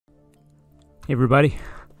Hey everybody,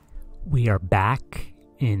 we are back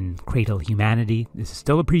in Cradle Humanity. This is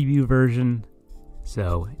still a preview version,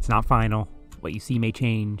 so it's not final. What you see may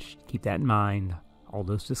change, keep that in mind, all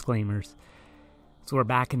those disclaimers. So we're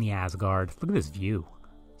back in the Asgard. Look at this view.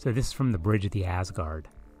 So this is from the bridge of the Asgard.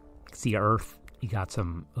 You can see Earth, you got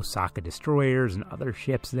some Osaka destroyers and other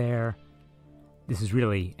ships there. This is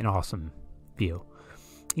really an awesome view.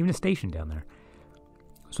 Even a station down there.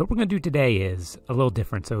 So what we're going to do today is a little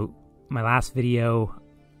different. So my last video,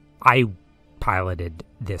 I piloted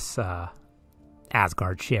this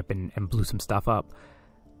Asgard ship and blew some stuff up.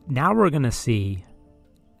 Now we're going to see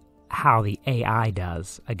how the AI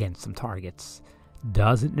does against some targets.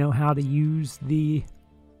 Does it know how to use the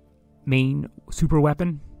main super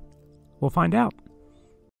weapon? We'll find out.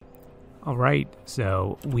 Alright,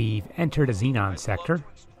 so we've entered a Xenon sector.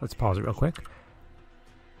 Let's pause it real quick.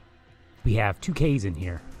 We have two Ks in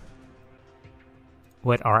here.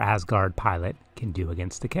 What our Asgard pilot can do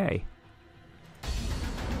against the K.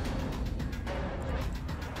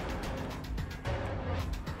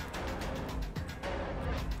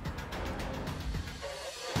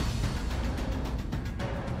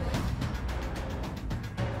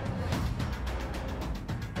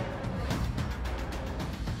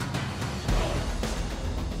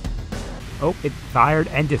 Oh, it fired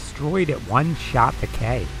and destroyed it. One shot the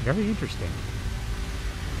K. Very interesting.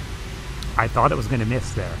 I thought it was going to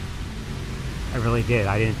miss there. I really did.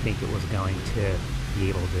 I didn't think it was going to be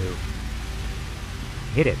able to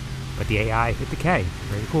hit it. But the AI hit the K.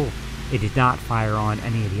 Very cool. It did not fire on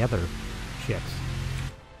any of the other ships.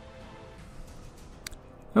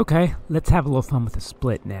 Okay, let's have a little fun with the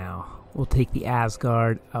split now. We'll take the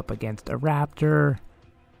Asgard up against a Raptor.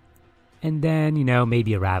 And then, you know,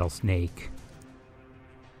 maybe a rattlesnake.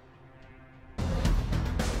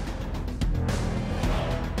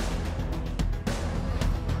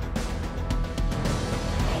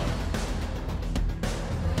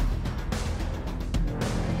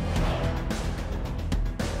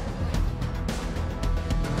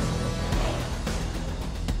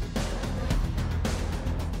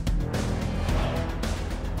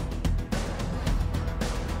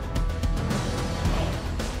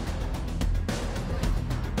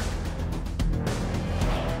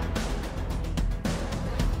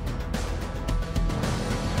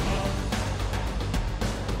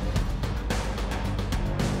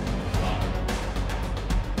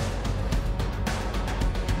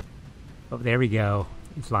 Oh, there we go.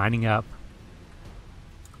 It's lining up.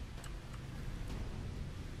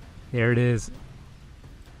 There it is.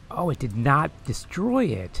 Oh, it did not destroy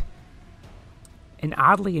it. And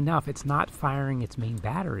oddly enough, it's not firing its main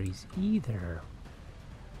batteries either.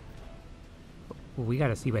 Well, we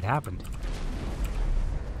gotta see what happened.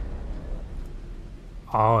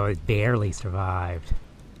 Oh, it barely survived.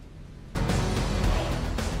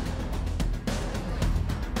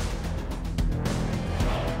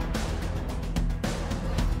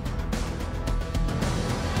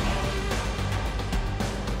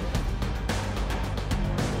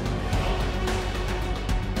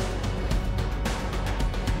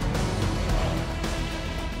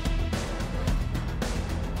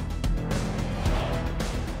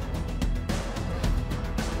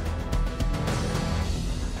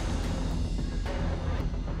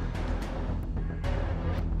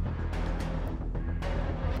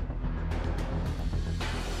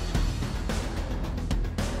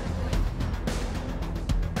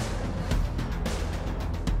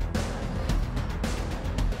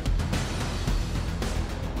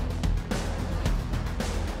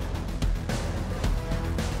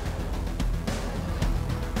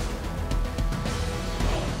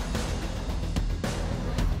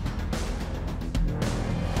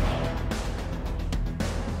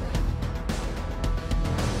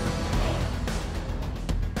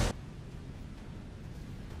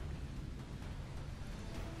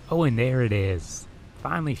 Oh, and there it is.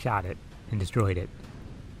 Finally shot it and destroyed it.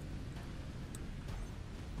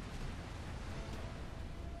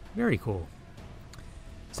 Very cool.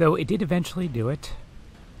 So it did eventually do it,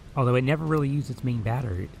 although it never really used its main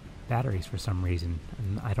batteries for some reason,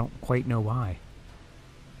 and I don't quite know why.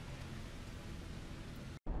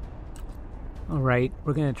 Alright,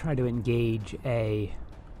 we're going to try to engage a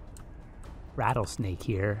rattlesnake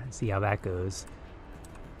here and see how that goes.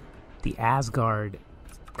 The Asgard,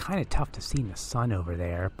 kind of tough to see in the sun over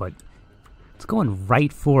there, but it's going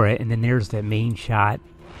right for it, and then there's the main shot.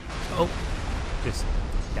 Oh, just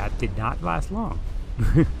that did not last long.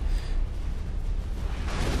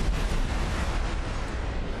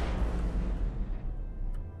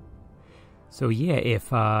 So yeah, if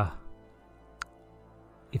the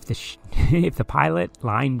pilot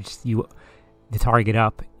lines you the target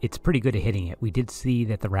up, it's pretty good at hitting it. We did see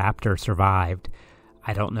that the Raptor survived.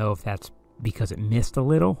 I don't know if that's because it missed a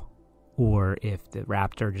little, or if the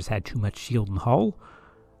Raptor just had too much shield and hull.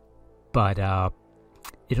 But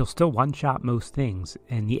it'll still one-shot most things.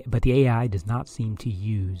 But the AI does not seem to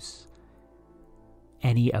use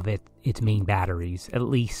any of its main batteries, at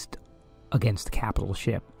least against the capital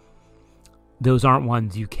ship. Those aren't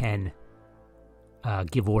ones you can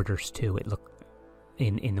give orders to. It look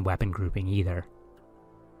in the weapon grouping either.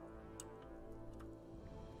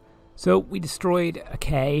 So we destroyed a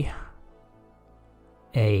K,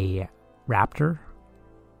 a Raptor,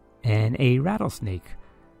 and a Rattlesnake.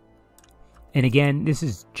 And again, this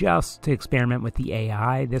is just to experiment with the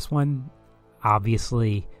AI. This one,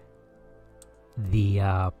 obviously,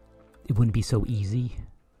 it wouldn't be so easy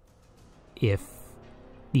if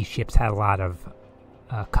these ships had a lot of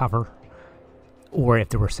cover, or if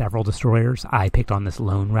there were several destroyers. I picked on this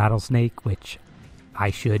lone Rattlesnake, which I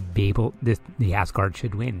should be able. The Asgard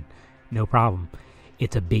should win, no problem.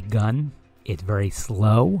 It's a big gun. It's very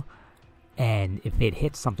slow, and if it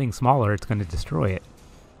hits something smaller, it's going to destroy it.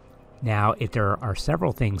 Now, if there are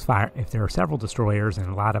several if there are several destroyers and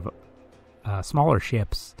a lot of smaller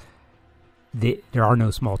ships, there are no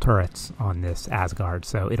small turrets on this Asgard,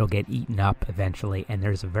 so it'll get eaten up eventually, and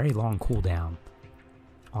there's a very long cooldown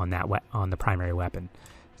on on the primary weapon,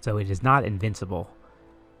 so it is not invincible.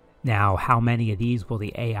 Now, how many of these will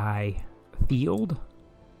the AI field?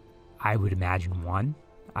 I would imagine one.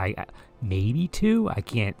 Maybe two. I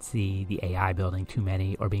can't see the AI building too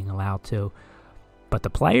many or being allowed to. But the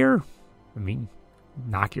player, I mean,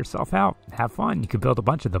 knock yourself out. Have fun. You could build a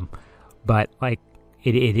bunch of them. But, like,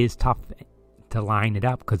 it is tough to line it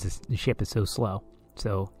up because the ship is so slow.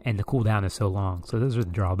 And the cooldown is so long. So those are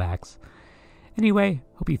the drawbacks. Anyway,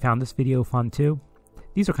 hope you found this video fun too.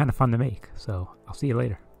 These are kind of fun to make. So I'll see you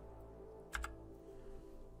later.